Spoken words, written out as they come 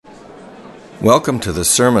Welcome to the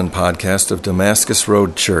sermon podcast of Damascus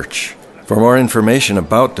Road Church. For more information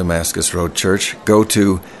about Damascus Road Church, go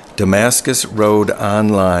to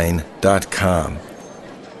damascusroadonline.com.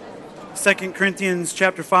 2 Corinthians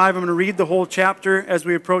chapter 5, I'm going to read the whole chapter as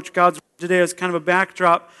we approach God's word today as kind of a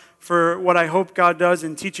backdrop for what I hope God does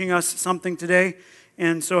in teaching us something today.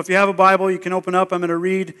 And so if you have a Bible, you can open up. I'm going to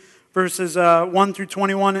read verses 1 through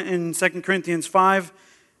 21 in 2 Corinthians 5,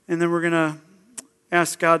 and then we're going to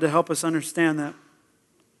ask God to help us understand that.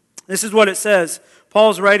 This is what it says.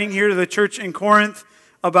 Paul's writing here to the church in Corinth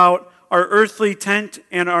about our earthly tent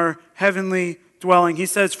and our heavenly dwelling. He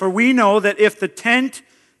says, "For we know that if the tent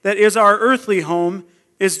that is our earthly home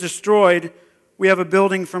is destroyed, we have a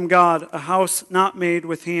building from God, a house not made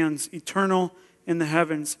with hands, eternal in the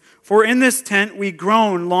heavens. For in this tent we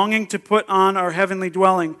groan, longing to put on our heavenly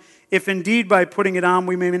dwelling, if indeed by putting it on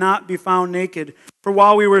we may not be found naked. For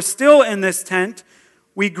while we were still in this tent,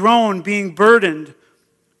 we groan, being burdened,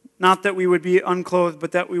 not that we would be unclothed,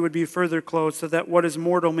 but that we would be further clothed, so that what is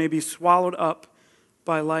mortal may be swallowed up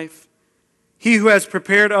by life. He who has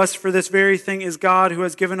prepared us for this very thing is God, who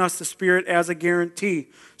has given us the Spirit as a guarantee.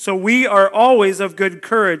 So we are always of good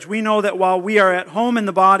courage. We know that while we are at home in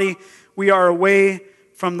the body, we are away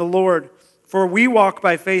from the Lord. For we walk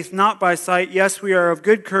by faith, not by sight. Yes, we are of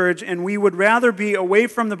good courage, and we would rather be away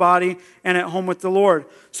from the body and at home with the Lord.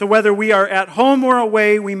 So whether we are at home or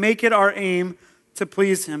away, we make it our aim to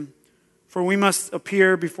please Him. For we must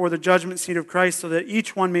appear before the judgment seat of Christ, so that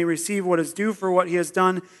each one may receive what is due for what he has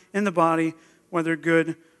done in the body, whether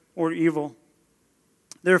good or evil.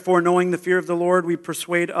 Therefore, knowing the fear of the Lord, we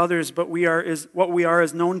persuade others, but what we are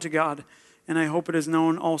is known to God, and I hope it is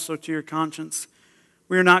known also to your conscience.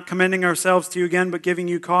 We are not commending ourselves to you again, but giving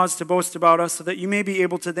you cause to boast about us, so that you may be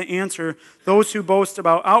able to answer those who boast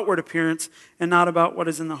about outward appearance and not about what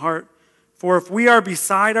is in the heart. For if we are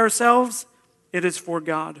beside ourselves, it is for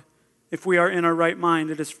God. If we are in our right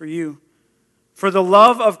mind, it is for you. For the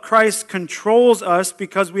love of Christ controls us,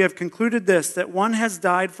 because we have concluded this, that one has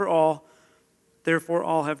died for all, therefore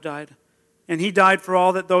all have died. And He died for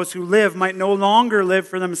all, that those who live might no longer live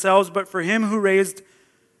for themselves, but for Him who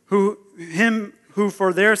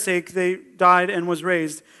for their sake they died and was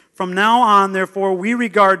raised. From now on, therefore, we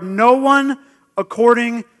regard no one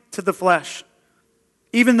according to the flesh.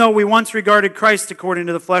 Even though we once regarded Christ according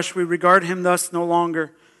to the flesh, we regard Him thus no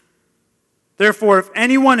longer. Therefore, if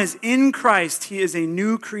anyone is in Christ, he is a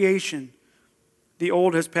new creation. The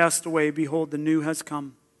old has passed away. Behold, the new has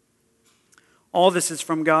come. All this is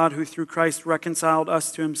from God, who through Christ reconciled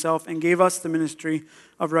us to Himself and gave us the ministry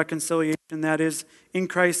of reconciliation. That is, in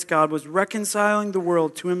Christ God was reconciling the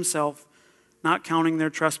world to Himself, not counting their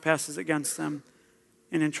trespasses against them,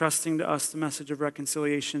 and entrusting to us the message of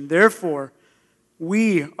reconciliation. Therefore,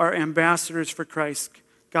 we are ambassadors for Christ,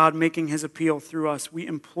 God making His appeal through us. We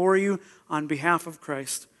implore you on behalf of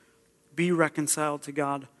Christ, be reconciled to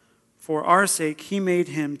God. For our sake, He made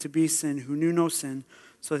Him to be sin who knew no sin,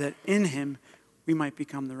 so that in Him we might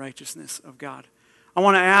become the righteousness of God. I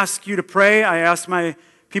want to ask you to pray. I ask my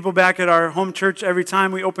people back at our home church every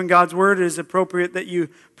time we open God's Word, it is appropriate that you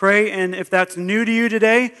pray. And if that's new to you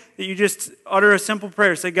today, that you just utter a simple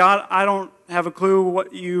prayer. Say, God, I don't have a clue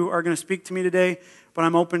what you are going to speak to me today, but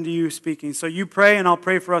I'm open to you speaking. So you pray, and I'll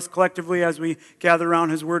pray for us collectively as we gather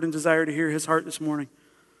around His Word and desire to hear His heart this morning.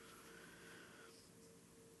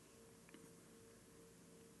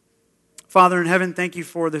 Father in heaven, thank you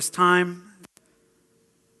for this time.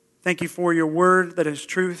 Thank you for your Word that is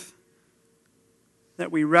truth,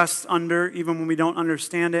 that we rest under even when we don't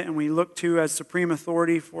understand it, and we look to as supreme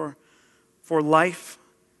authority for life.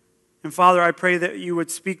 And Father, I pray that you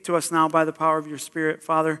would speak to us now by the power of your Spirit.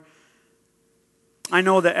 Father, I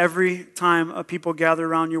know that every time people gather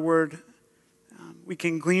around your Word, we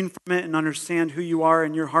can glean from it and understand who you are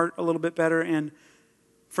and your heart a little bit better, and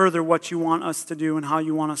further what you want us to do and how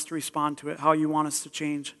you want us to respond to it, how you want us to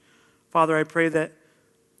change. Father, I pray that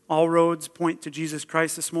all roads point to Jesus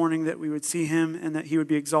Christ this morning, that we would see Him and that He would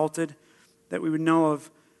be exalted, that we would know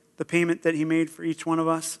of the payment that He made for each one of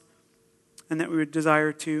us, and that we would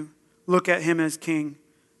desire to look at Him as King.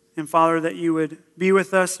 And Father, that you would be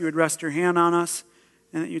with us, you would rest your hand on us,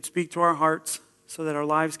 and that you'd speak to our hearts so that our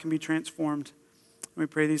lives can be transformed. And we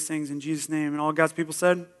pray these things in Jesus' name. And all God's people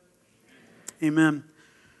said, Amen.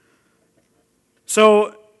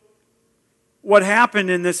 So, what happened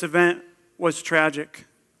in this event was tragic.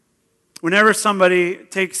 Whenever somebody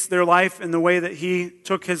takes their life in the way that he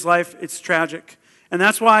took his life, it's tragic. And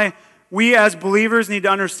that's why we as believers need to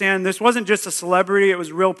understand this wasn't just a celebrity, it was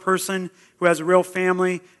a real person who has a real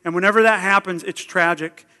family. And whenever that happens, it's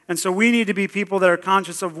tragic. And so we need to be people that are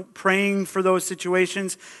conscious of praying for those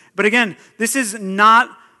situations. But again, this is not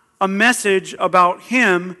a message about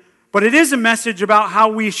him, but it is a message about how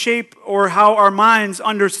we shape or how our minds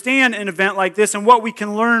understand an event like this and what we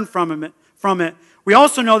can learn from it. We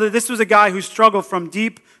also know that this was a guy who struggled from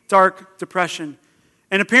deep, dark depression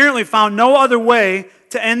and apparently found no other way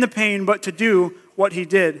to end the pain but to do what he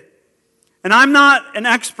did. And I'm not an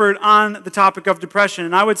expert on the topic of depression,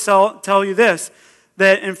 and I would tell you this,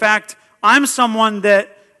 that in fact, I'm someone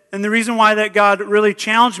that, and the reason why that God really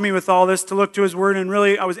challenged me with all this to look to his word and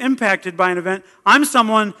really I was impacted by an event, I'm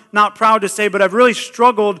someone, not proud to say, but I've really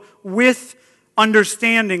struggled with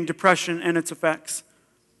understanding depression and its effects.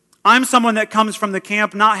 I'm someone that comes from the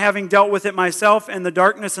camp not having dealt with it myself and the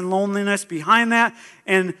darkness and loneliness behind that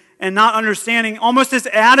and not understanding almost this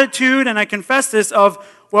attitude, and I confess this, of,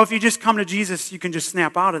 well, if you just come to Jesus, you can just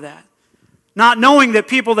snap out of that. Not knowing that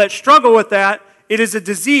people that struggle with that, it is a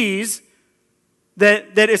disease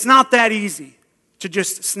that it's not that easy to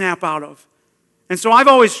just snap out of. And so I've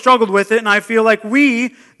always struggled with it, and I feel like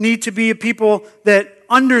we need to be a people that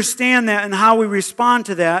understand that and how we respond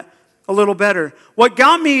to that a little better. What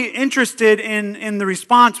got me interested in the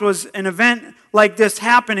response was an event like this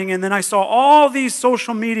happening, and then I saw all these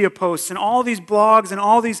social media posts and all these blogs and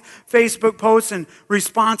all these Facebook posts and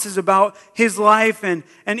responses about his life, and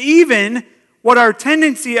even what our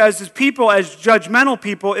tendency as people, as judgmental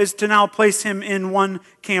people, is to now place him in one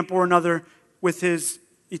camp or another with his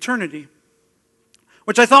eternity.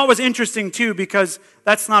 Which I thought was interesting too, because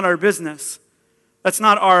that's not our business. That's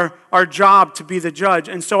not our job to be the judge.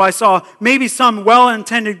 And so I saw maybe some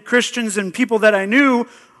well-intended Christians and people that I knew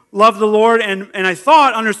loved the Lord and I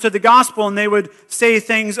thought understood the gospel, and they would say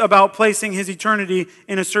things about placing his eternity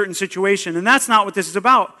in a certain situation. And that's not what this is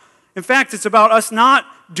about. In fact, it's about us not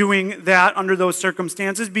doing that under those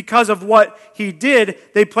circumstances. Because of what he did,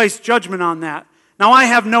 they placed judgment on that. Now, I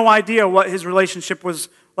have no idea what his relationship was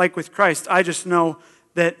like with Christ. I just know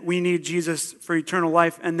that we need Jesus for eternal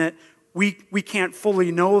life, and that we can't fully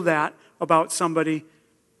know that about somebody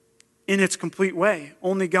in its complete way.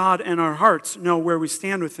 Only God and our hearts know where we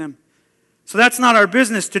stand with him. So that's not our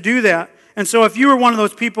business to do that. And so if you were one of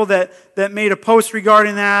those people that made a post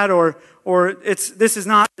regarding that, or this is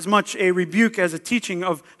not as much a rebuke as a teaching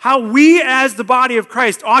of how we as the body of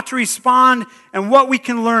Christ ought to respond and what we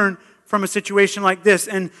can learn from a situation like this.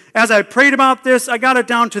 And as I prayed about this, I got it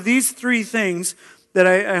down to these three things that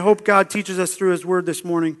I hope God teaches us through his word this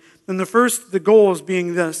morning. And the goal is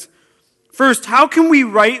being this. First, how can we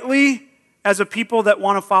rightly, as a people that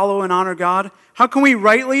want to follow and honor God, how can we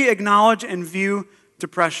rightly acknowledge and view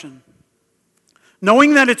depression?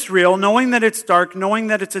 Knowing that it's real, knowing that it's dark, knowing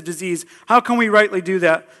that it's a disease, how can we rightly do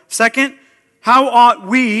that? Second, how ought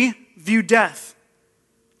we view death?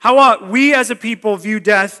 How ought we as a people view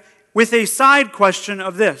death, with a side question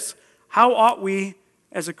of this? How ought we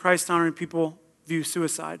as a Christ-honoring people view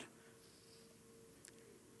suicide?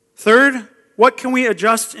 Third, what can we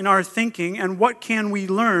adjust in our thinking, and what can we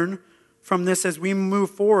learn from this as we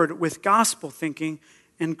move forward with gospel thinking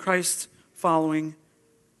and Christ-following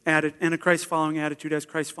and a Christ-following attitude as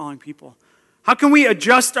Christ-following people? How can we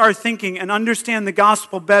adjust our thinking and understand the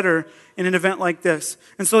gospel better in an event like this?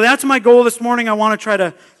 And so that's my goal this morning. I want to try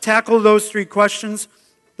to tackle those three questions.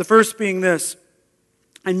 The first being this,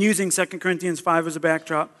 and using 2 Corinthians 5 as a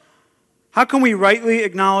backdrop. How can we rightly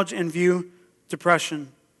acknowledge and view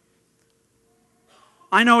depression?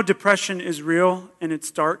 I know depression is real and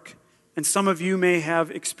it's dark, and some of you may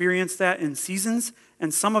have experienced that in seasons,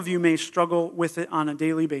 and some of you may struggle with it on a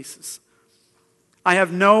daily basis. I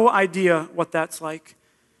have no idea what that's like.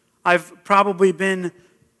 I've probably been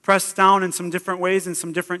pressed down in some different ways in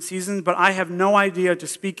some different seasons, but I have no idea to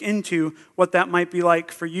speak into what that might be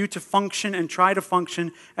like for you to function and try to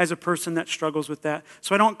function as a person that struggles with that.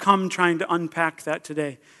 So I don't come trying to unpack that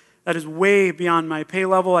today. That is way beyond my pay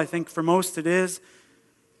level. I think for most it is.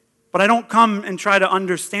 But I don't come and try to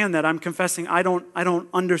understand that. I'm confessing I don't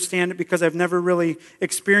understand it because I've never really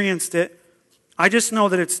experienced it. I just know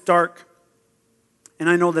that it's dark, and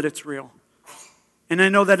I know that it's real. And I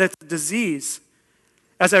know that it's a disease.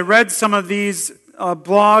 As I read some of these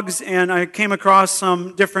blogs, and I came across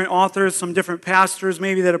some different authors, some different pastors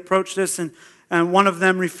maybe that approached this, and one of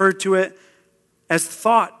them referred to it as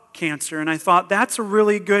thought cancer. And I thought that's a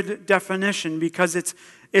really good definition, because it's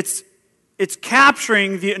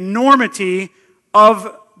capturing the enormity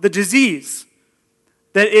of the disease.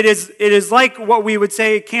 That it is like what we would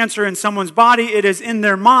say cancer in someone's body. It is in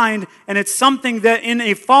their mind, and it's something that in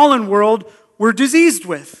a fallen world we're diseased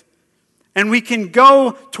with. And we can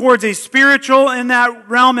go towards a spiritual in that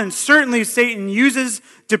realm, and certainly Satan uses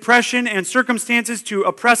depression and circumstances to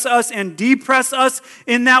oppress us and depress us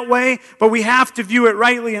in that way, but we have to view it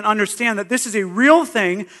rightly and understand that this is a real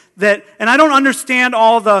thing that, and I don't understand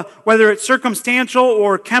all the, whether it's circumstantial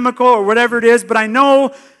or chemical or whatever it is, but I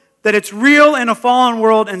know that it's real in a fallen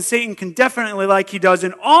world, and Satan can definitely, like he does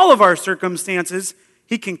in all of our circumstances,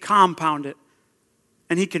 he can compound it,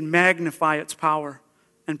 and he can magnify its power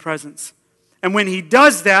and presence. And when he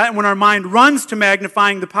does that, and when our mind runs to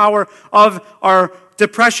magnifying the power of our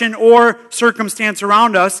depression or circumstance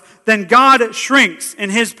around us, then God shrinks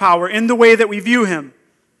in his power in the way that we view him.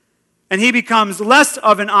 And he becomes less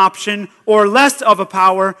of an option or less of a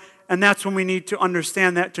power, and that's when we need to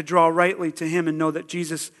understand that, to draw rightly to him and know that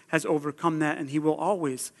Jesus has overcome that, and he will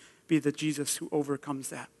always be the Jesus who overcomes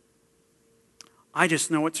that. I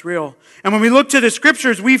just know it's real. And when we look to the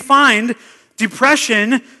scriptures, we find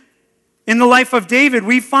depression in the life of David.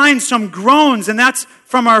 We find some groans, and that's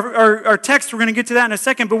from our text. We're going to get to that in a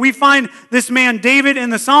second. But we find this man, David,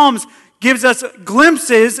 in the Psalms, gives us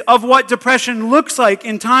glimpses of what depression looks like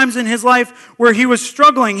in times in his life where he was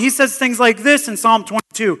struggling. He says things like this in Psalm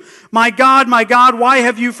 22. My God, why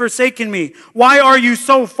have you forsaken me? Why are you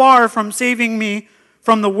so far from saving me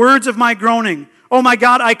from the words of my groaning? Oh my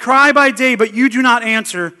God, I cry by day, but you do not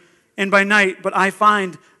answer, and by night, but I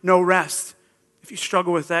find no rest. If you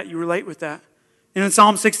struggle with that, you relate with that. And in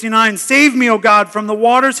Psalm 69, save me, O God, from the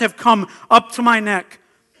waters have come up to my neck.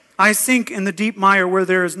 I sink in the deep mire where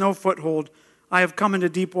there is no foothold. I have come into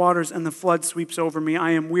deep waters, and the flood sweeps over me.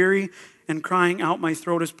 I am weary and crying out. My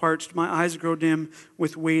throat is parched. My eyes grow dim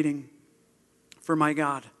with waiting for my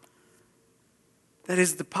God. That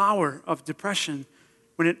is the power of depression,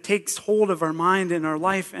 when it takes hold of our mind and our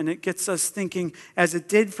life, and it gets us thinking, as it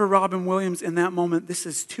did for Robin Williams in that moment, this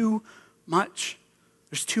is too much.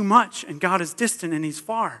 There's too much, and God is distant and he's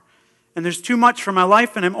far. And there's too much for my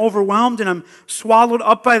life, and I'm overwhelmed, and I'm swallowed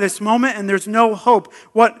up by this moment, and there's no hope.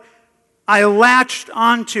 What I latched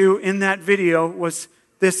onto in that video was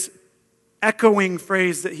this echoing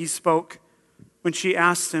phrase that he spoke when she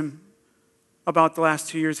asked him about the last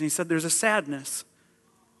 2 years. And he said, there's a sadness,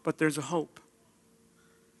 but there's a hope.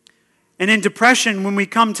 And in depression, when we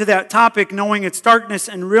come to that topic, knowing its darkness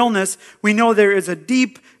and realness, we know there is a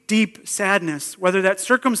deep, deep sadness. Whether that's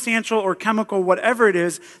circumstantial or chemical, whatever it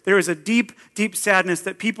is, there is a deep, deep sadness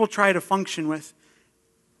that people try to function with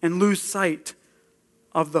and lose sight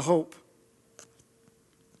of the hope.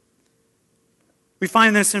 We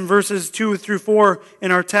find this in verses 2 through 4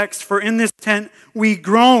 in our text. For in this tent we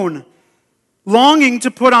groan, longing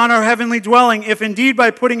to put on our heavenly dwelling, if indeed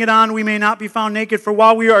by putting it on we may not be found naked. For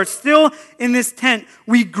while we are still in this tent,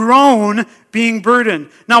 we groan, being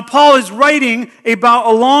burdened. Now Paul is writing about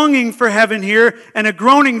a longing for heaven here, and a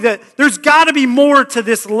groaning that there's got to be more to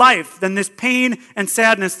this life than this pain and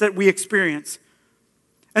sadness that we experience.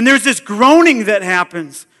 And there's this groaning that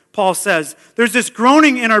happens, Paul says. There's this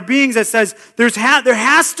groaning in our beings that says there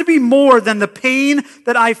has to be more than the pain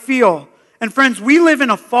that I feel. And friends, we live in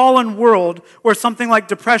a fallen world where something like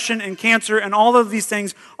depression and cancer and all of these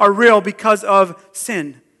things are real because of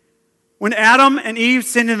sin. When Adam and Eve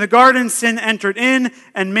sinned in the garden, sin entered in,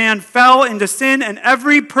 and man fell into sin, and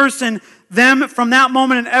every person, from that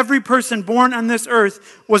moment, and every person born on this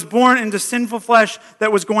earth was born into sinful flesh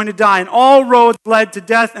that was going to die. And all roads led to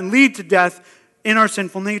death and lead to death in our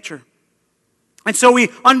sinful nature. And so we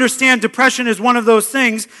understand depression is one of those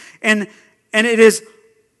things, and it is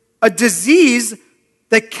a disease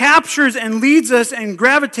that captures and leads us and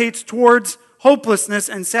gravitates towards hopelessness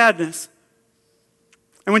and sadness.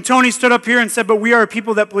 And when Tony stood up here and said, but we are a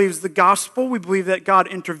people that believes the gospel, we believe that God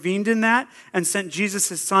intervened in that and sent Jesus,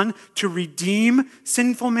 his son, to redeem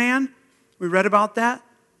sinful man. We read about that.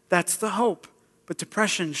 That's the hope. But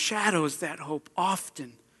depression shadows that hope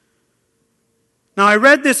often. Now, I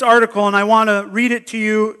read this article, and I want to read it to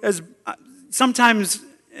you. As sometimes,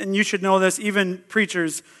 and you should know this, even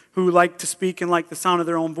preachers who like to speak and like the sound of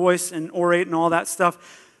their own voice and orate and all that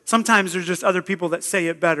stuff, sometimes there's just other people that say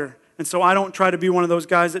it better. And so I don't try to be one of those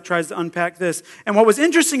guys that tries to unpack this. And what was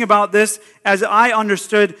interesting about this, as I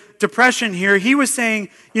understood depression here, he was saying,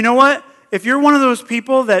 you know what? If you're one of those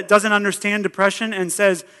people that doesn't understand depression and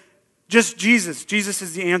says, just Jesus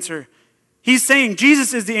is the answer. He's saying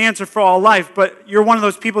Jesus is the answer for all life, but you're one of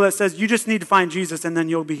those people that says you just need to find Jesus and then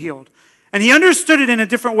you'll be healed. And he understood it in a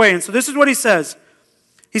different way. And so this is what he says.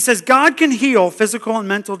 He says, God can heal physical and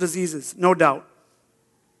mental diseases, no doubt.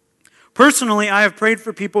 Personally, I have prayed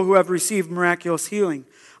for people who have received miraculous healing.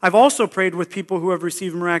 I've also prayed with people who have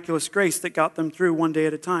received miraculous grace that got them through one day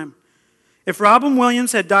at a time. If Robin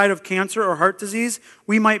Williams had died of cancer or heart disease,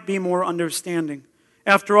 we might be more understanding.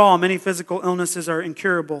 After all, many physical illnesses are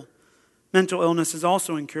incurable. Mental illness is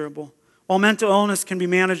also incurable. While mental illness can be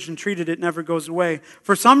managed and treated, it never goes away.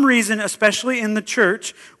 For some reason, especially in the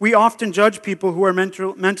church, we often judge people who are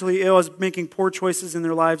mentally ill as making poor choices in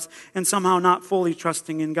their lives and somehow not fully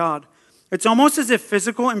trusting in God. It's almost as if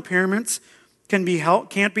physical impairments can't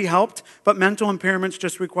be helped, but mental impairments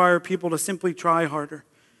just require people to simply try harder.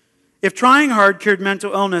 If trying hard cured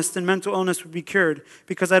mental illness, then mental illness would be cured,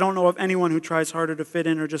 because I don't know of anyone who tries harder to fit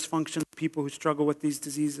in or just functions with people who struggle with these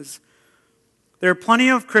diseases. There are plenty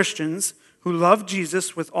of Christians who love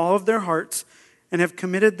Jesus with all of their hearts and have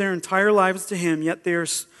committed their entire lives to Him, yet they are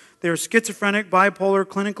schizophrenic, bipolar,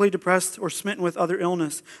 clinically depressed, or smitten with other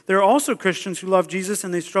illness. There are also Christians who love Jesus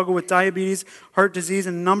and they struggle with diabetes, heart disease,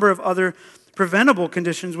 and a number of other preventable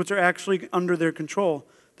conditions which are actually under their control.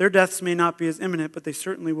 Their deaths may not be as imminent, but they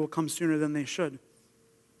certainly will come sooner than they should.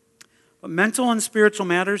 But mental and spiritual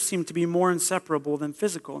matters seem to be more inseparable than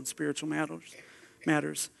physical and spiritual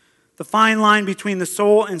matters. The fine line between the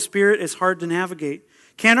soul and spirit is hard to navigate.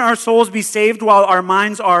 Can our souls be saved while our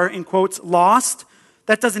minds are, in quotes, lost?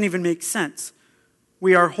 That doesn't even make sense.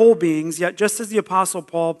 We are whole beings, yet just as the Apostle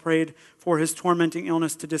Paul prayed for his tormenting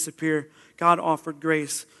illness to disappear, God offered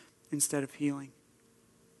grace instead of healing.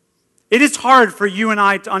 It is hard for you and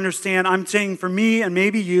I to understand, I'm saying for me and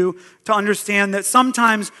maybe you, to understand that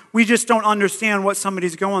sometimes we just don't understand what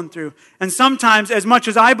somebody's going through. And sometimes, as much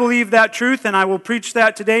as I believe that truth, and I will preach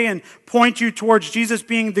that today and point you towards Jesus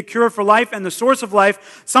being the cure for life and the source of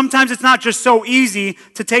life, sometimes it's not just so easy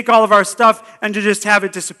to take all of our stuff and to just have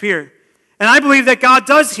it disappear. And I believe that God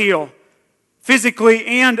does heal physically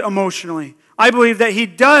and emotionally. I believe that He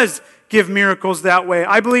does give miracles that way.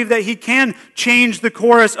 I believe that He can change the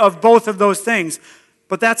course of both of those things.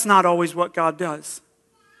 But that's not always what God does.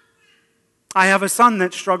 I have a son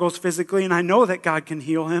that struggles physically, and I know that God can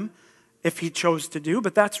heal him if He chose to do,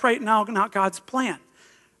 but that's right now not God's plan.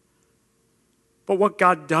 But what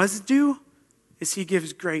God does do is He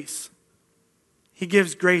gives grace. He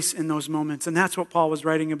gives grace in those moments, and that's what Paul was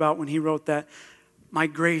writing about when he wrote that. My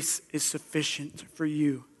grace is sufficient for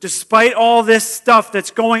you. Despite all this stuff that's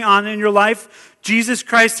going on in your life, Jesus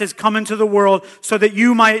Christ has come into the world so that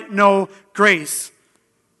you might know grace.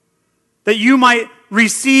 That you might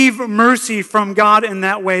receive mercy from God in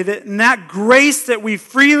that way. And that grace that we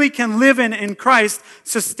freely can live in Christ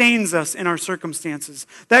sustains us in our circumstances.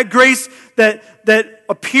 That grace that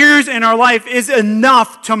appears in our life is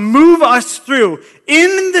enough to move us through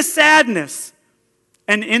in the sadness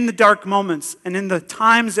and in the dark moments, and in the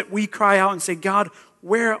times that we cry out and say, God,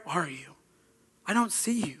 where are you? I don't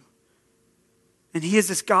see you. And He is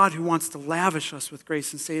this God who wants to lavish us with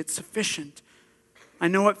grace and say, it's sufficient. I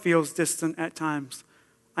know it feels distant at times.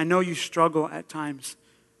 I know you struggle at times.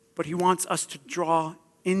 But He wants us to draw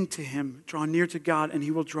into Him, draw near to God, and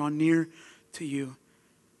He will draw near to you.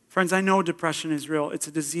 Friends, I know depression is real. It's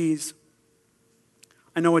a disease.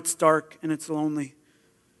 I know it's dark and it's lonely.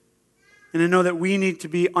 And I know that we need to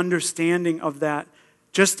be understanding of that.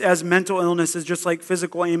 Just as mental illness is just like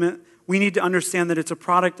physical ailment, we need to understand that it's a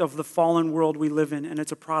product of the fallen world we live in, and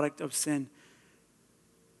it's a product of sin.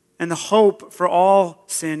 And the hope for all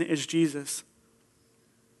sin is Jesus.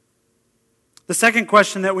 The second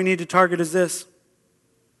question that we need to target is this.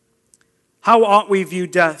 How ought we view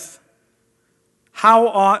death? How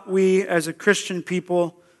ought we, as a Christian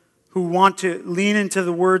people who want to lean into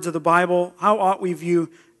the words of the Bible, how ought we view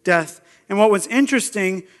death? And what was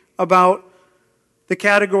interesting about the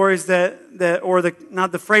categories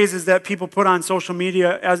not the phrases that people put on social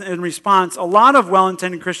media as in response, a lot of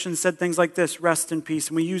well-intended Christians said things like this, rest in peace.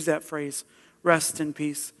 And we use that phrase, rest in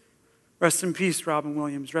peace. Rest in peace, Robin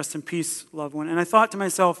Williams. Rest in peace, loved one. And I thought to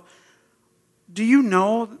myself, do you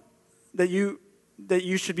know that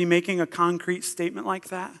you should be making a concrete statement like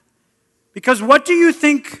that? Because what do you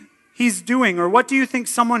think he's doing? Or what do you think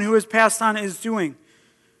someone who has passed on is doing?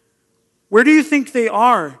 Where do you think they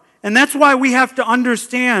are? And that's why we have to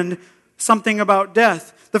understand something about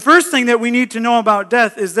death. The first thing that we need to know about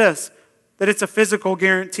death is this, that it's a physical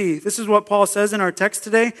guarantee. This is what Paul says in our text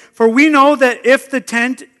today. For we know that if the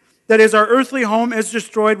tent that is our earthly home is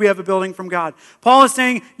destroyed, we have a building from God. Paul is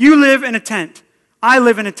saying, you live in a tent. I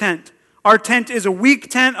live in a tent. Our tent is a weak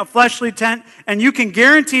tent, a fleshly tent, and you can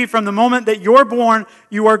guarantee from the moment that you're born,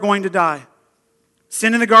 you are going to die.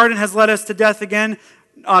 Sin in the garden has led us to death again.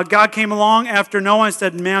 God came along after Noah and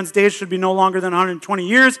said, man's days should be no longer than 120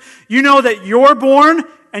 years. You know that you're born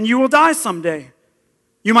and you will die someday.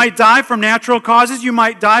 You might die from natural causes. You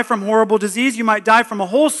might die from horrible disease. You might die from a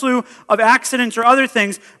whole slew of accidents or other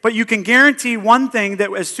things. But you can guarantee one thing,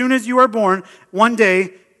 that as soon as you are born, one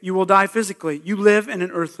day you will die physically. You live in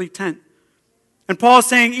an earthly tent. And Paul is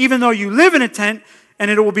saying, even though you live in a tent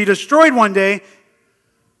and it will be destroyed one day,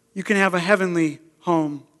 you can have a heavenly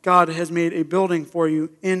home. God has made a building for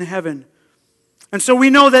you in heaven. And so we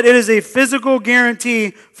know that it is a physical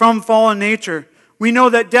guarantee from fallen nature. We know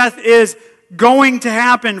that death is going to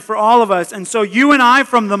happen for all of us. And so you and I,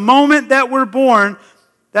 from the moment that we're born,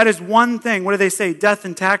 that is one thing. What do they say? Death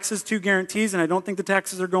and taxes, two guarantees. And I don't think the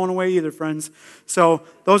taxes are going away either, friends. So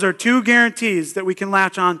those are two guarantees that we can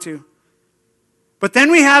latch onto. But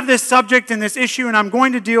then we have this subject and this issue, and I'm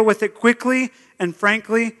going to deal with it quickly and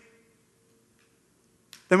frankly.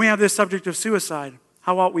 Then we have this subject of suicide.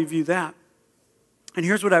 How ought we view that? And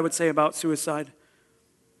here's what I would say about suicide.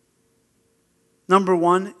 Number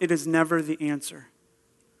one, it is never the answer.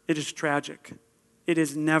 It is tragic. It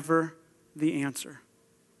is never the answer,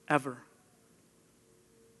 ever.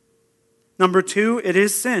 Number two, it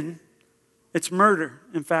is sin. It's murder.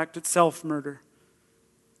 In fact, it's self-murder.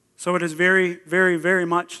 So it is very, very, very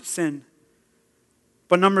much sin.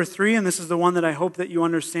 But number three, and this is the one that I hope that you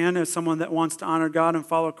understand as someone that wants to honor God and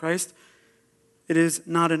follow Christ, it is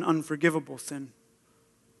not an unforgivable sin.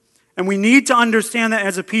 And we need to understand that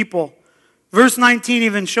as a people. Verse 19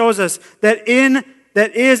 even shows us that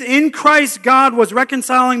in Christ God was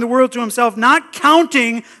reconciling the world to himself, not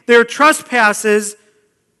counting their trespasses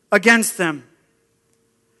against them.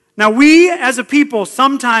 Now we as a people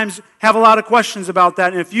sometimes have a lot of questions about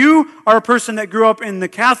that. And if you are a person that grew up in the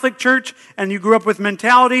Catholic Church and you grew up with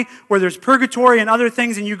mentality where there's purgatory and other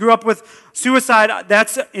things and you grew up with suicide,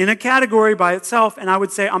 that's in a category by itself. And I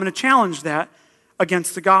would say I'm going to challenge that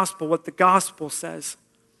against the gospel, what the gospel says.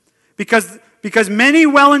 Because many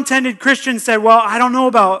well-intended Christians said, well, I don't know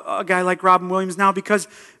about a guy like Robin Williams now because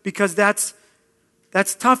that's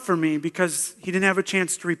tough for me because he didn't have a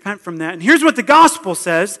chance to repent from that. And here's what the gospel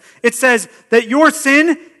says. It says that your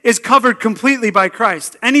sin is covered completely by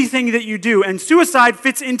Christ. Anything that you do. And suicide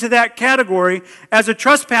fits into that category as a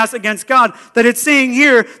trespass against God. That it's saying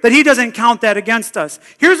here that he doesn't count that against us.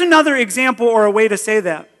 Here's another example or a way to say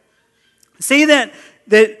that. Say that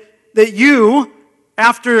you,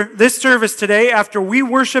 after this service today, after we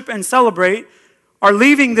worship and celebrate, are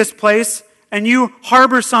leaving this place and you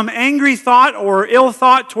harbor some angry thought or ill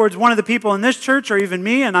thought towards one of the people in this church or even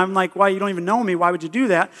me, and I'm like, why, you don't even know me, why would you do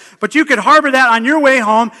that? But you could harbor that on your way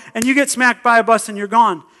home and you get smacked by a bus and you're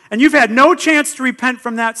gone. And you've had no chance to repent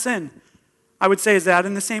from that sin. I would say, is that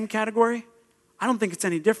in the same category? I don't think it's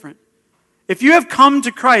any different. If you have come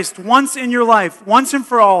to Christ once in your life, once and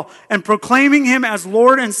for all, and proclaiming him as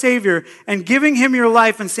Lord and Savior, and giving him your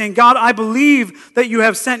life and saying, God, I believe that you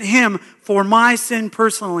have sent him for my sin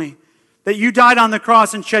personally, that you died on the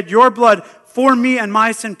cross and shed your blood for me and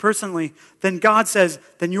my sin personally, then God says,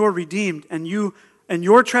 then you're redeemed, and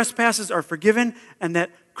your trespasses are forgiven, and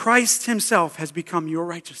that Christ himself has become your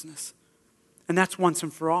righteousness. And that's once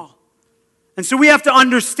and for all. And so we have to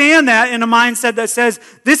understand that in a mindset that says,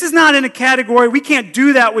 this is not in a category, we can't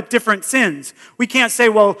do that with different sins. We can't say,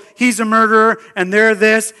 well, he's a murderer, and they're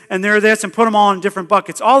this, and put them all in different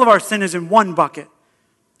buckets. All of our sin is in one bucket.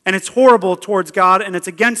 And it's horrible towards God, and it's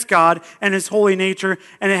against God and his holy nature,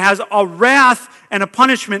 and it has a wrath and a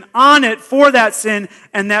punishment on it for that sin,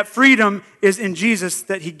 and that freedom is in Jesus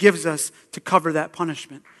that he gives us to cover that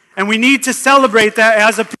punishment. And we need to celebrate that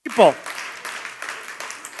as a people.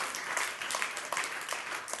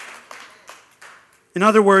 In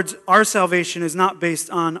other words, our salvation is not based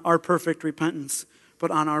on our perfect repentance, but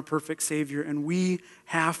on our perfect Savior. And we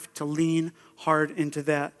have to lean hard into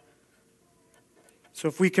that. So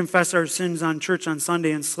if we confess our sins on church on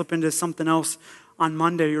Sunday and slip into something else on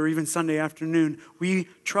Monday or even Sunday afternoon, we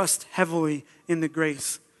trust heavily in the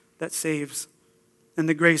grace that saves and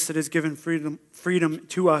the grace that has given freedom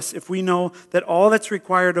to us. If we know that all that's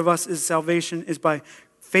required of us is salvation is by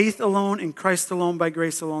faith alone, in Christ alone, by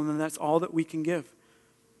grace alone, then that's all that we can give.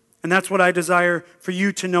 And that's what I desire for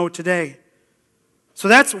you to know today. So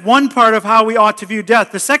that's one part of how we ought to view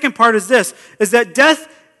death. The second part is this, is that death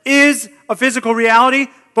is a physical reality,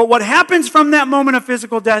 but what happens from that moment of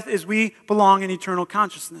physical death is we belong in eternal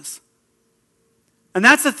consciousness. And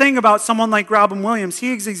that's the thing about someone like Robin Williams.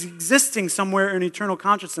 He is existing somewhere in eternal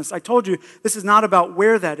consciousness. I told you, this is not about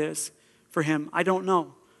where that is for him. I don't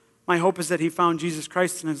know. My hope is that he found Jesus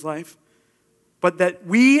Christ in his life. But that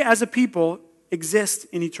we as a people exist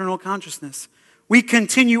in eternal consciousness. we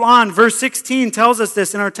continue on. Verse 16 tells us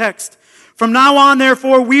this in our text. From now on,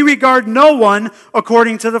 therefore, we regard no one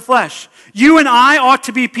according to the flesh. You and I ought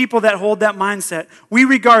to be people that hold that mindset. We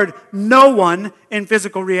regard no one in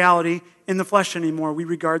physical reality in the flesh anymore. We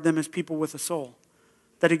regard them as people with a soul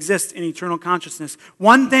that exist in eternal consciousness.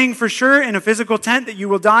 One thing for sure in a physical tent, that you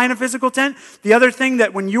will die in a physical tent. The other thing,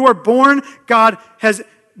 that when you are born, God has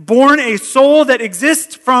born a soul that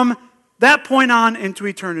exists from that point on into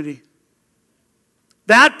eternity.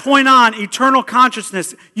 That point on, eternal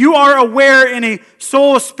consciousness. You are aware in a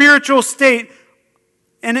soul, spiritual state,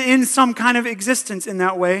 and in some kind of existence in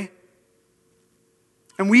that way.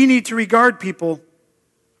 And we need to regard people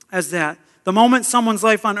as that. The moment someone's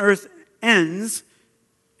life on earth ends,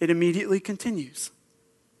 it immediately continues.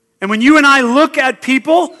 And when you and I look at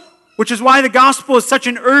people, which is why the gospel is such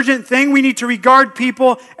an urgent thing, we need to regard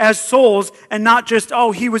people as souls and not just,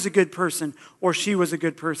 oh, he was a good person or she was a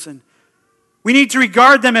good person. We need to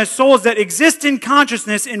regard them as souls that exist in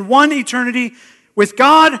consciousness in one eternity with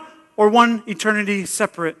God or one eternity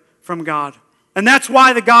separate from God. And that's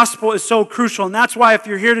why the gospel is so crucial. And that's why if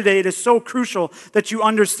you're here today, it is so crucial that you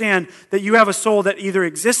understand that you have a soul that either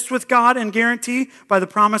exists with God and guarantee by the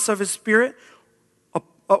promise of His Spirit,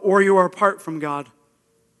 or you are apart from God.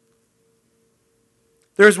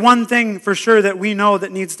 There's one thing for sure that we know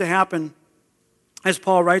that needs to happen, as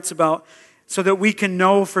Paul writes about, so that we can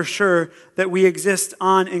know for sure that we exist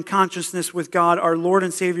on in consciousness with God, our Lord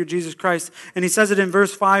and Savior Jesus Christ. And he says it in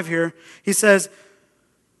verse 5 here. He says,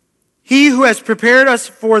 He who has prepared us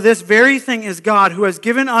for this very thing is God, who has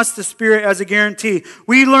given us the Spirit as a guarantee.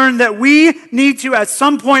 We learn that we need to, at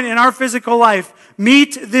some point in our physical life,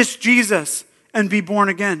 meet this Jesus and be born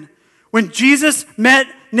again. When Jesus met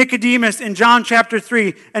Nicodemus in John chapter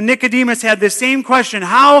 3, and Nicodemus had this same question,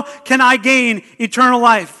 how can I gain eternal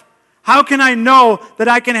life? How can I know that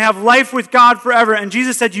I can have life with God forever? And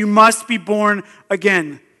Jesus said, you must be born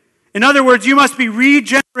again. In other words, you must be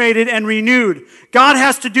regenerated and renewed. God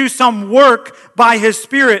has to do some work by His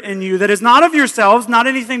Spirit in you that is not of yourselves, not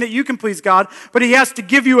anything that you can please God, but He has to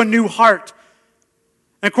give you a new heart.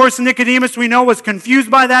 And of course, Nicodemus, we know, was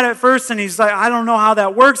confused by that at first, and he's like, I don't know how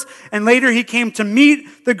that works. And later he came to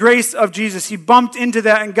meet the grace of Jesus. He bumped into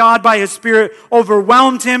that, and God, by His Spirit,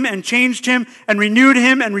 overwhelmed him and changed him and renewed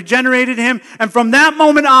him and regenerated him. And from that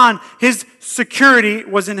moment on, his security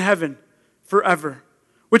was in heaven forever.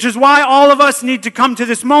 Which is why all of us need to come to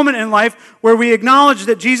this moment in life where we acknowledge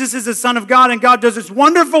that Jesus is the Son of God, and God does this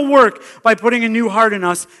wonderful work by putting a new heart in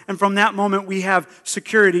us. And from that moment, we have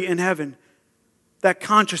security in heaven. That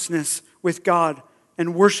consciousness with God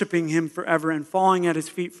and worshiping Him forever and falling at His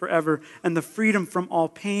feet forever, and the freedom from all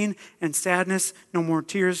pain and sadness, no more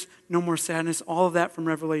tears, no more sadness, all of that from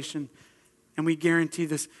Revelation. And we guarantee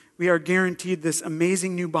this. We are guaranteed this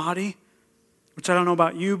amazing new body, which I don't know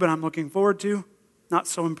about you, but I'm looking forward to. Not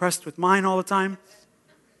so impressed with mine all the time.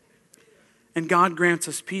 And God grants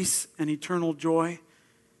us peace and eternal joy.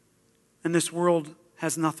 And this world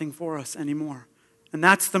has nothing for us anymore. And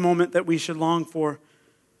that's the moment that we should long for.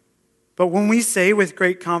 But when we say with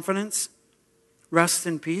great confidence, rest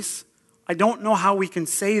in peace, I don't know how we can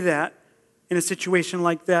say that in a situation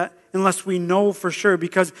like that unless we know for sure.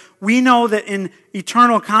 Because we know that in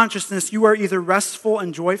eternal consciousness, you are either restful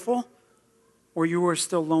and joyful, or you are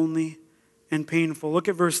still lonely and painful. Look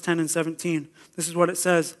at verse 10 and 17. This is what it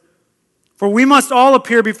says. For we must all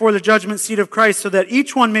appear before the judgment seat of Christ, so that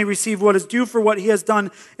each one may receive what is due for what he has done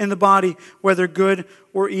in the body, whether good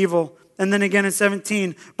or evil. And then again in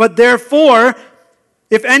 17. But therefore,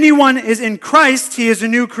 if anyone is in Christ, he is a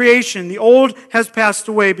new creation. The old has passed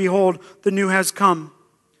away. Behold, the new has come.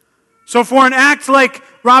 So for an act like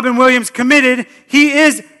Robin Williams committed, he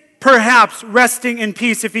is perhaps resting in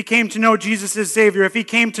peace if he came to know Jesus as Savior, if he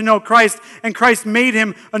came to know Christ and Christ made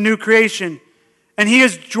him a new creation. And he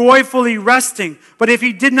is joyfully resting. But if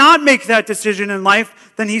he did not make that decision in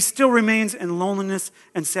life, then he still remains in loneliness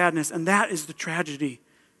and sadness. And that is the tragedy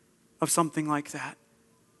of something like that.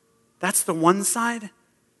 That's the one side.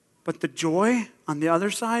 But the joy on the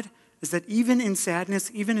other side is that even in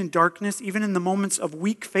sadness, even in darkness, even in the moments of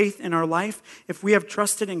weak faith in our life, if we have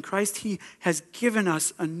trusted in Christ, He has given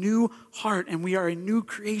us a new heart and we are a new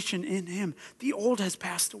creation in Him. The old has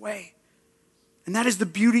passed away. And that is the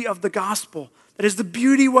beauty of the gospel. That is the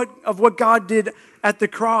beauty of what God did at the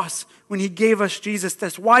cross when He gave us Jesus.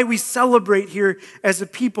 That's why we celebrate here as a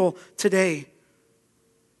people today.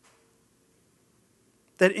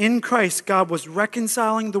 That in Christ, God was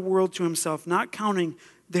reconciling the world to Himself, not counting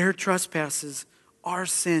their trespasses, our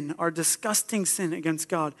sin, our disgusting sin against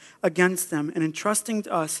God, against them, and entrusting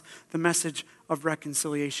to us the message of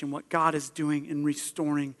reconciliation, what God is doing in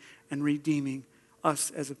restoring and redeeming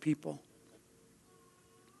us as a people.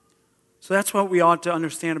 So that's what we ought to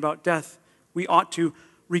understand about death. We ought to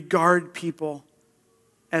regard people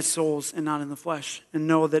as souls and not in the flesh, and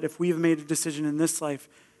know that if we have made a decision in this life,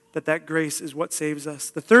 that grace is what saves us.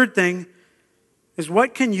 The third thing is,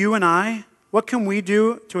 what can we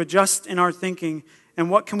do to adjust in our thinking, and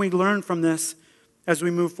what can we learn from this as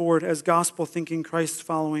we move forward as gospel-thinking,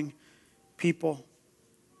 Christ-following people?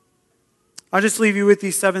 I'll just leave you with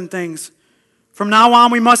these 7 things. From now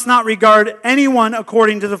on, we must not regard anyone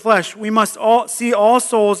according to the flesh. We must see all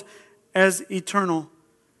souls as eternal.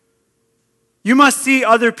 You must see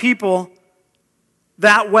other people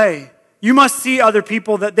that way. You must see other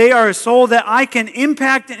people that they are a soul that I can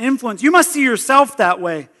impact and influence. You must see yourself that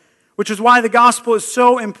way, which is why the gospel is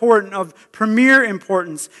so important, of premier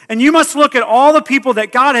importance. And you must look at all the people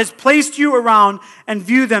that God has placed you around and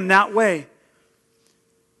view them that way.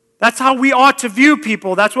 That's how we ought to view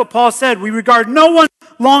people. That's what Paul said. We regard no one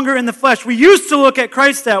longer in the flesh. We used to look at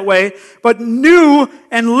Christ that way, but knew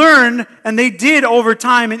and learned, and they did over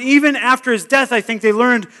time. And even after his death, I think they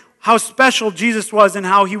learned how special Jesus was and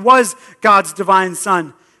how he was God's divine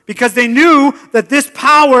Son. Because they knew that this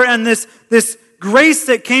power and this grace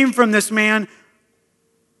that came from this man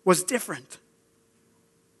was different.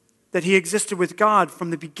 That he existed with God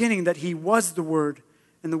from the beginning, that he was the Word,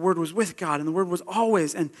 and the Word was with God, and the Word was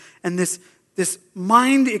always. And this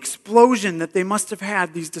mind explosion that they must have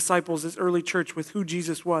had, these disciples, this early church, with who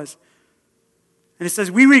Jesus was. And it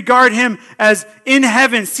says, we regard him as in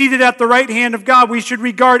heaven, seated at the right hand of God. We should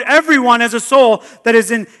regard everyone as a soul that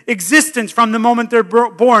is in existence from the moment they're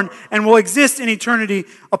born and will exist in eternity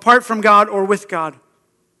apart from God or with God.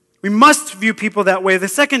 We must view people that way. The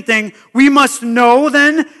second thing, we must know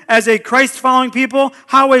then, as a Christ-following people,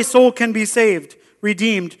 how a soul can be saved,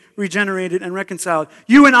 redeemed, regenerated, and reconciled.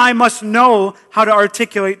 You and I must know how to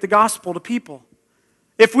articulate the gospel to people.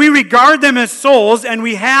 If we regard them as souls and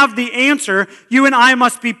we have the answer, you and I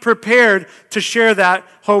must be prepared to share that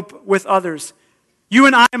hope with others. You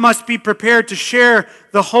and I must be prepared to share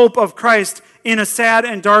the hope of Christ in a sad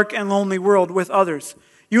and dark and lonely world with others.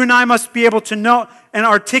 You and I must be able to know and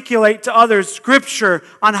articulate to others Scripture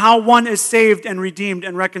on how one is saved and redeemed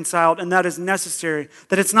and reconciled, and that is necessary.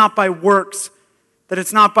 That it's not by works. That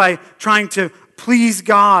it's not by trying to please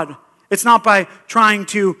God. It's not by trying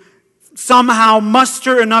to somehow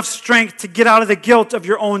muster enough strength to get out of the guilt of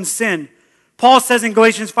your own sin. Paul says in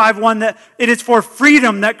Galatians 5:1 that it is for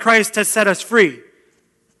freedom that Christ has set us free.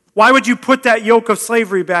 Why would you put that yoke of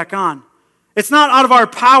slavery back on? It's not out of our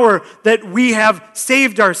power that we have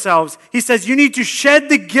saved ourselves. He says you need to shed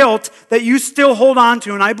the guilt that you still hold on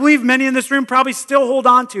to. And I believe many in this room probably still hold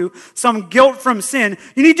on to some guilt from sin.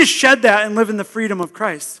 You need to shed that and live in the freedom of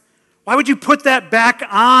Christ. Why would you put that back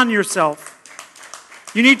on yourself?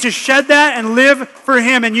 You need to shed that and live for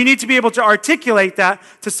Him. And you need to be able to articulate that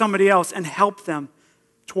to somebody else and help them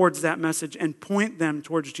towards that message and point them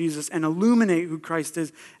towards Jesus and illuminate who Christ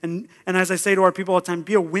is. And as I say to our people all the time,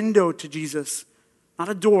 be a window to Jesus, not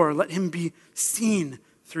a door. Let Him be seen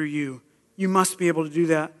through you. You must be able to do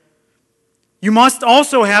that. You must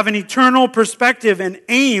also have an eternal perspective and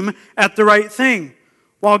aim at the right thing.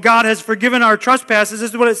 While God has forgiven our trespasses,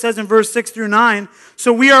 this is what it says in verse 6 through 9.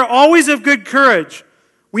 So we are always of good courage.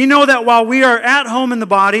 We know that while we are at home in the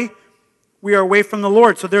body, we are away from the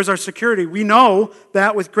Lord. So there's our security. We know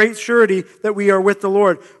that with great surety that we are with the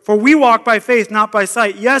Lord. For we walk by faith, not by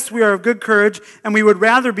sight. Yes, we are of good courage, and we would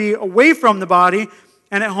rather be away from the body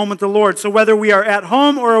and at home with the Lord. So whether we are at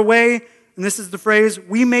home or away, and this is the phrase,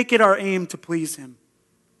 we make it our aim to please Him.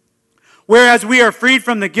 Whereas we are freed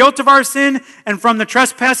from the guilt of our sin and from the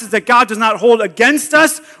trespasses that God does not hold against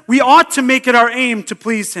us, we ought to make it our aim to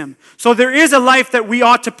please Him. So there is a life that we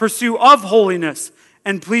ought to pursue of holiness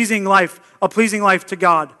and a pleasing life to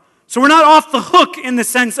God. So we're not off the hook in the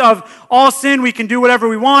sense of all sin, we can do whatever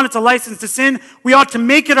we want, it's a license to sin. We ought to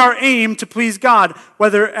make it our aim to please God,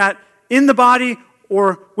 whether in the body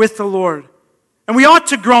or with the Lord. And we ought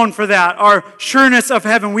to groan for that, our sureness of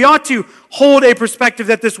heaven. We ought to hold a perspective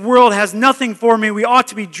that this world has nothing for me. We ought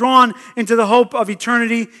to be drawn into the hope of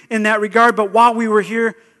eternity in that regard. But while we were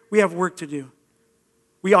here, we have work to do.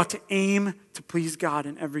 We ought to aim to please God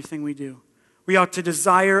in everything we do. We ought to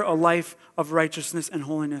desire a life of righteousness and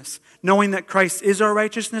holiness, knowing that Christ is our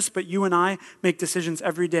righteousness, but you and I make decisions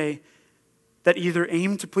every day that either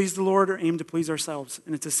aim to please the Lord or aim to please ourselves.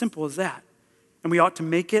 And it's as simple as that. And we ought to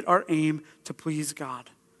make it our aim to please God,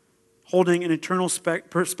 holding an eternal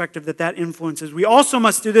perspective that influences. We also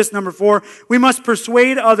must do this, number 4. We must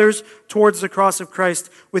persuade others towards the cross of Christ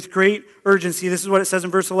with great urgency. This is what it says in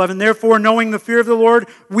verse 11. Therefore, knowing the fear of the Lord,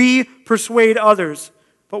 we persuade others.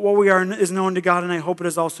 but what we are is known to God, and I hope it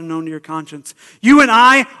is also known to your conscience. You and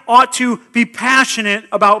I ought to be passionate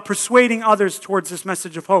about persuading others towards this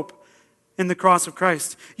message of hope in the cross of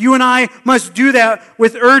Christ. You and I must do that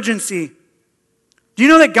with urgency. Do you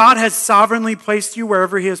know that God has sovereignly placed you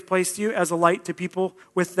wherever He has placed you as a light to people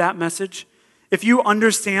with that message? If you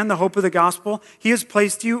understand the hope of the gospel, He has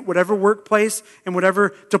placed you, whatever workplace, in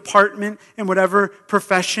whatever department, in whatever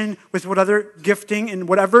profession, with whatever gifting, in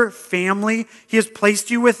whatever family, He has placed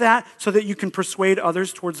you with that so that you can persuade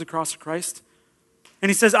others towards the cross of Christ. And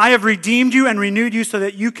He says, I have redeemed you and renewed you so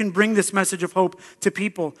that you can bring this message of hope to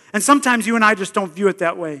people. And sometimes you and I just don't view it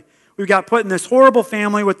that way. We got put in this horrible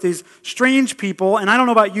family with these strange people, and I don't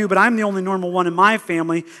know about you, but I'm the only normal one in my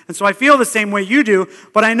family, and so I feel the same way you do,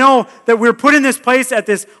 but I know that we're put in this place at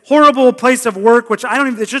this horrible place of work, which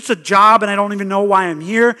it's just a job, and I don't even know why I'm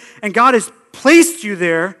here, and God has placed you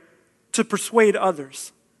there to persuade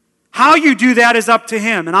others. How you do that is up to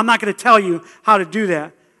Him, and I'm not going to tell you how to do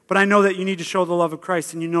that, but I know that you need to show the love of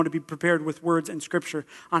Christ, and you know to be prepared with words and Scripture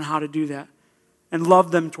on how to do that, and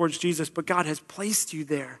love them towards Jesus, but God has placed you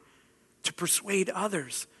there to persuade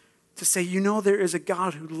others, to say, you know there is a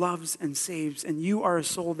God who loves and saves, and you are a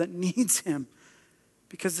soul that needs Him.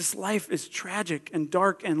 Because this life is tragic and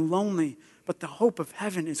dark and lonely, but the hope of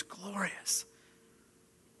heaven is glorious.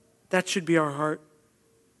 That should be our heart.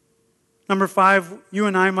 Number 5, you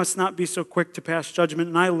and I must not be so quick to pass judgment,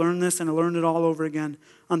 and I learned this, and I learned it all over again,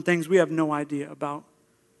 on things we have no idea about.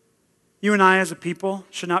 You and I as a people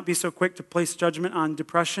should not be so quick to place judgment on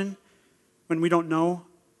depression when we don't know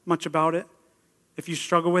much about it. If you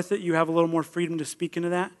struggle with it, you have a little more freedom to speak into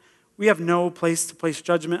that. We have no place to place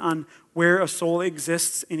judgment on where a soul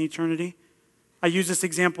exists in eternity. I use this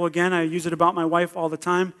example again. I use it about my wife all the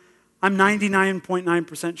time. I'm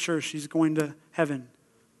 99.9% sure she's going to heaven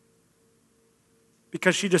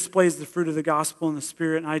because she displays the fruit of the gospel and the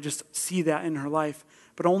Spirit, and I just see that in her life.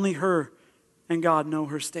 But only her and God know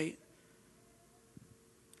her state.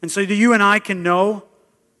 And so you and I can know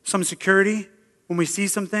some security when we see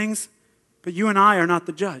some things, but you and I are not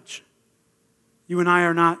the judge. You and I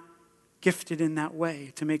are not gifted in that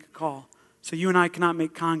way to make a call. So you and I cannot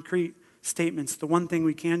make concrete statements. The one thing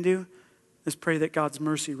we can do is pray that God's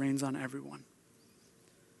mercy reigns on everyone.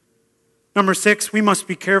 Number 6, we must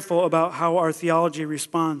be careful about how our theology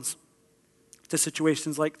responds to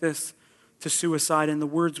situations like this, to suicide, and the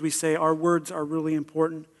words we say. Our words are really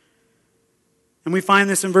important. And we find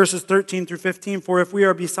this in verses 13 through 15. For if we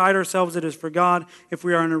are beside ourselves, it is for God. If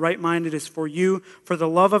we are in a right mind, it is for you. For the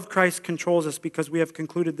love of Christ controls us, because we have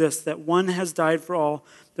concluded this, that one has died for all,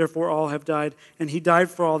 therefore all have died. And He died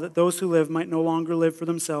for all, that those who live might no longer live for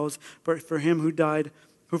themselves, but for Him who died,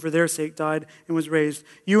 who for their sake died and was raised.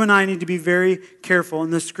 You and I need to be very careful in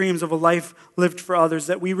the screams of a life lived for others,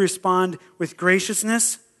 that we respond with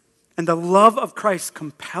graciousness. And the love of Christ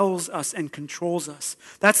compels us and controls us.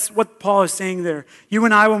 That's what Paul is saying there. You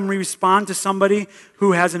and I, when we respond to somebody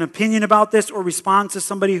who has an opinion about this or respond to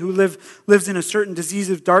somebody who lives in a certain disease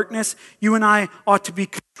of darkness, you and I ought to be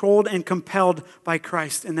controlled and compelled by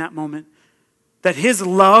Christ in that moment. That His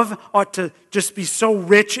love ought to just be so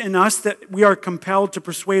rich in us that we are compelled to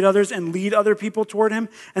persuade others and lead other people toward Him,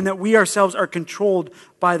 and that we ourselves are controlled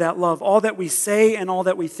by that love. All that we say and all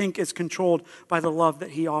that we think is controlled by the love that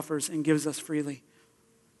He offers and gives us freely.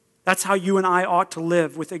 That's how you and I ought to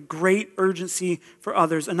live, with a great urgency for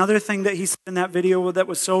others. Another thing that he said in that video that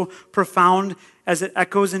was so profound as it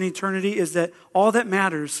echoes in eternity is that all that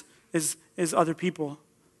matters is other people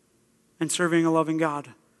and serving a loving God.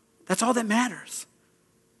 That's all that matters,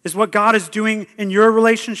 is what God is doing in your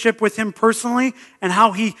relationship with Him personally and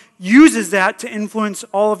how He uses that to influence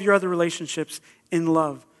all of your other relationships in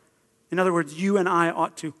love. In other words, you and I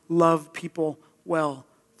ought to love people well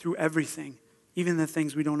through everything, even the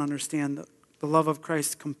things we don't understand. The love of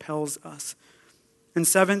Christ compels us. And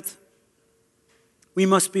 7th, we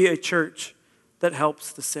must be a church that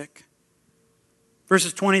helps the sick.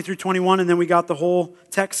 Verses 20 through 21, and then we got the whole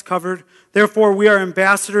text covered. Therefore, we are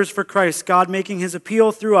ambassadors for Christ, God making His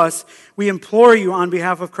appeal through us. We implore you on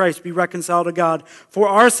behalf of Christ, be reconciled to God. For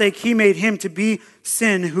our sake, He made Him to be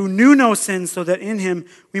sin, who knew no sin, so that in Him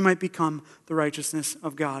we might become the righteousness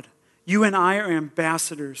of God. You and I are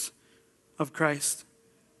ambassadors of Christ.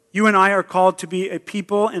 You and I are called to be a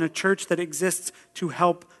people in a church that exists to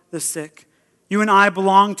help the sick. You and I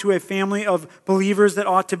belong to a family of believers that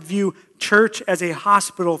ought to view church as a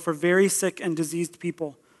hospital for very sick and diseased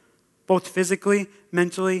people, both physically,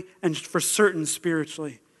 mentally, and for certain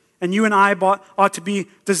spiritually. And you and I ought to be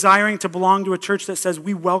desiring to belong to a church that says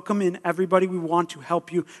we welcome in everybody. We want to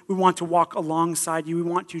help you. We want to walk alongside you. We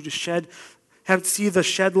want you to see the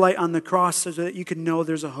shed light on the cross so that you can know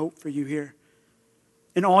there's a hope for you here.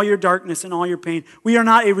 In all your darkness and all your pain. We are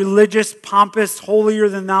not a religious, pompous,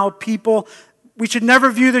 holier-than-thou people. We should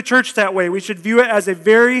never view the church that way. We should view it as a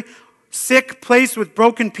very sick place with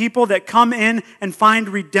broken people that come in and find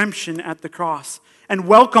redemption at the cross and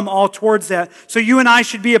welcome all towards that. So you and I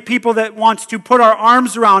should be a people that wants to put our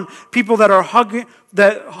arms around people that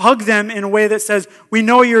hug them in a way that says, we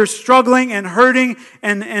know you're struggling and hurting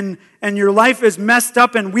and your life is messed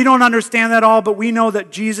up and we don't understand that all, but we know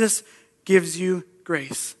that Jesus gives you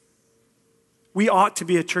grace. We ought to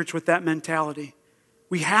be a church with that mentality.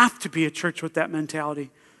 We have to be a church with that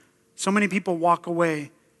mentality. So many people walk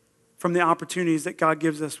away from the opportunities that God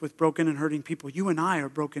gives us with broken and hurting people. You and I are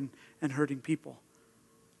broken and hurting people.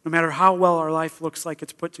 No matter how well our life looks like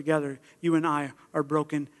it's put together, you and I are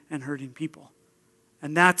broken and hurting people.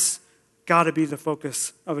 And that's got to be the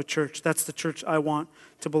focus of a church. That's the church I want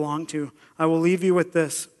to belong to. I will leave you with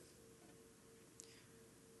this.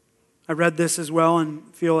 I read this as well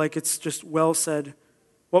and feel like it's just well said.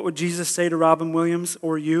 What would Jesus say to Robin Williams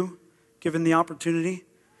or you, given the opportunity?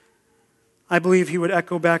 I believe he would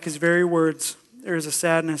echo back his very words. There is a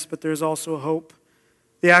sadness, but there is also a hope.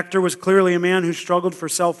 The actor was clearly a man who struggled for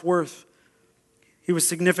self-worth. He was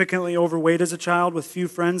significantly overweight as a child with few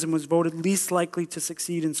friends and was voted least likely to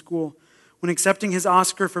succeed in school. When accepting his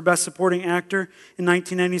Oscar for Best Supporting Actor in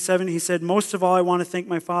 1997, he said, "Most of all, I want to thank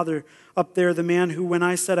my father up there, the man who, when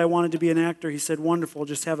I said I wanted to be an actor, he said, 'Wonderful,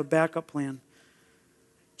 just have a backup plan.'"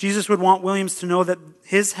 Jesus would want Williams to know that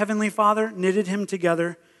his heavenly Father knitted him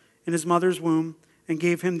together in his mother's womb and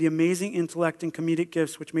gave him the amazing intellect and comedic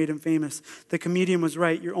gifts which made him famous. The comedian was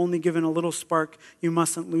right. You're only given a little spark. You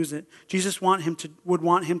mustn't lose it. Jesus would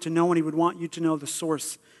want him to know, and he would want you to know the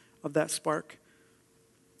source of that spark.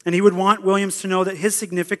 And he would want Williams to know that his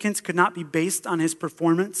significance could not be based on his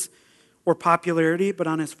performance or popularity, but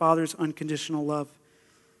on his Father's unconditional love.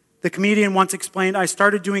 The comedian once explained, "I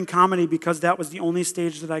started doing comedy because that was the only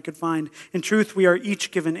stage that I could find. In truth, we are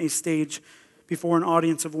each given a stage before an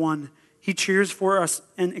audience of one. He cheers for us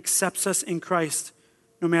and accepts us in Christ,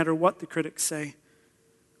 no matter what the critics say."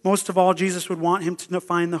 Most of all, Jesus would want him to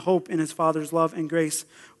find the hope in his Father's love and grace.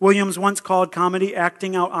 Williams once called comedy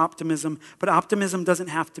acting out optimism, but optimism doesn't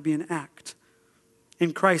have to be an act.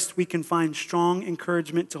 In Christ, we can find strong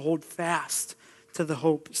encouragement to hold fast to the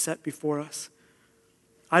hope set before us.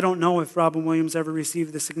 I don't know if Robin Williams ever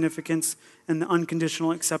received the significance and the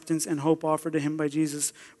unconditional acceptance and hope offered to him by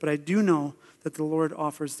Jesus, but I do know that the Lord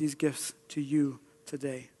offers these gifts to you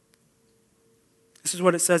today. This is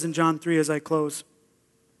what it says in John 3 as I close.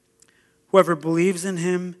 "Whoever believes in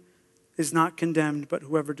him is not condemned, but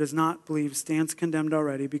whoever does not believe stands condemned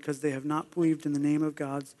already because they have not believed in the name of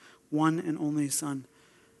God's one and only Son."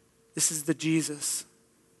 This is the Jesus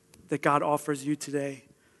that God offers you today.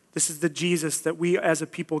 This is the Jesus that we as a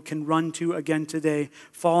people can run to again today,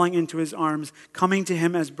 falling into his arms, coming to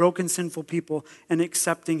him as broken, sinful people, and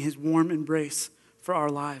accepting his warm embrace for our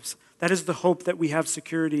lives. That is the hope that we have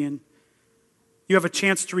security in. You have a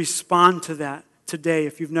chance to respond to that today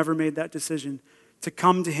if you've never made that decision, to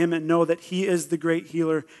come to him and know that he is the great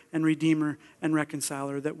healer and redeemer and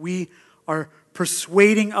reconciler, that we are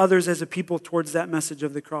persuading others as a people towards that message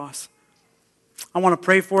of the cross. I want to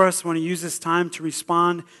pray for us. I want to use this time to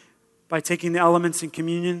respond by taking the elements in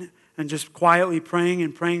communion and just quietly praying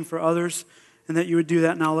and praying for others, and that you would do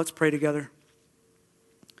that now. Let's pray together.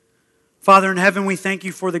 Father in heaven, we thank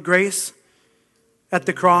you for the grace at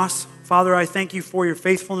the cross. Father, I thank you for your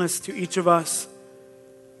faithfulness to each of us.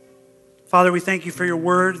 Father, we thank you for your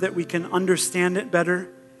word, that we can understand it better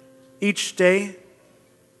each day.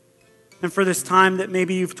 And for this time that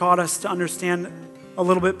maybe you've taught us to understand a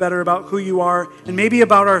little bit better about who you are and maybe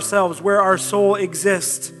about ourselves, where our soul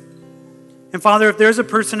exists. And Father, if there's a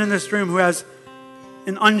person in this room who has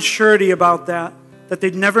an unsurety about that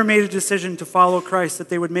they'd never made a decision to follow Christ, that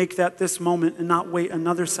they would make that this moment and not wait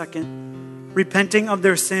another second, repenting of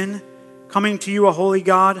their sin, coming to you, a holy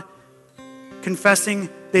God, confessing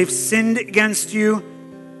they've sinned against you,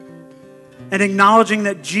 and acknowledging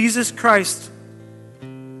that Jesus Christ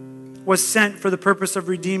was sent for the purpose of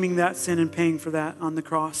redeeming that sin and paying for that on the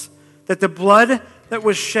cross. That the blood that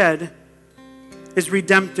was shed is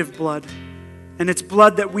redemptive blood. And it's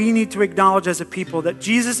blood that we need to acknowledge as a people, that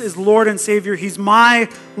Jesus is Lord and Savior. He's my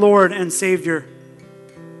Lord and Savior.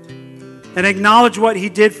 And acknowledge what he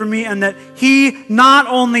did for me, and that he not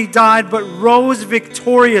only died, but rose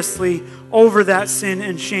victoriously over that sin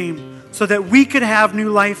and shame, so that we could have new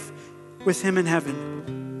life with him in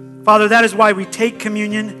heaven. Father, that is why we take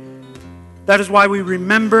communion. That is why we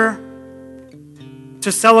remember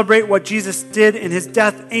to celebrate what Jesus did in his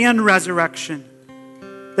death and resurrection.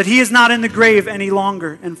 That he is not in the grave any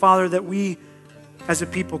longer. And Father, that we as a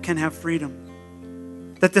people can have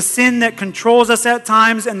freedom. That the sin that controls us at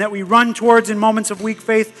times and that we run towards in moments of weak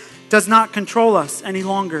faith does not control us any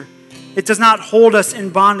longer. It does not hold us in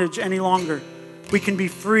bondage any longer. We can be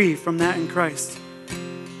free from that in Christ.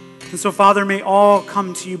 And so, Father, may all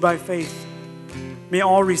come to you by faith. May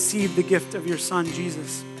all receive the gift of your Son,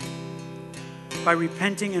 Jesus, by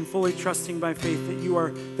repenting and fully trusting by faith that you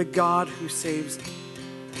are the God who saves.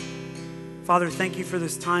 Father, thank you for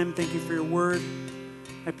this time. Thank you for your word.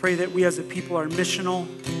 I pray that we as a people are missional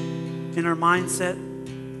in our mindset,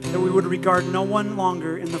 that we would regard no one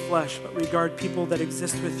longer in the flesh, but regard people that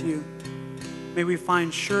exist with you. May we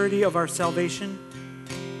find surety of our salvation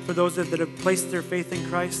for those that have placed their faith in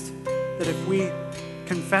Christ, that if we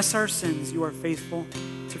confess our sins, you are faithful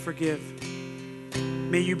to forgive.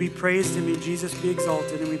 May you be praised and may Jesus be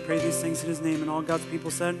exalted. And we pray these things in his name. And all God's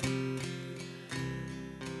people said,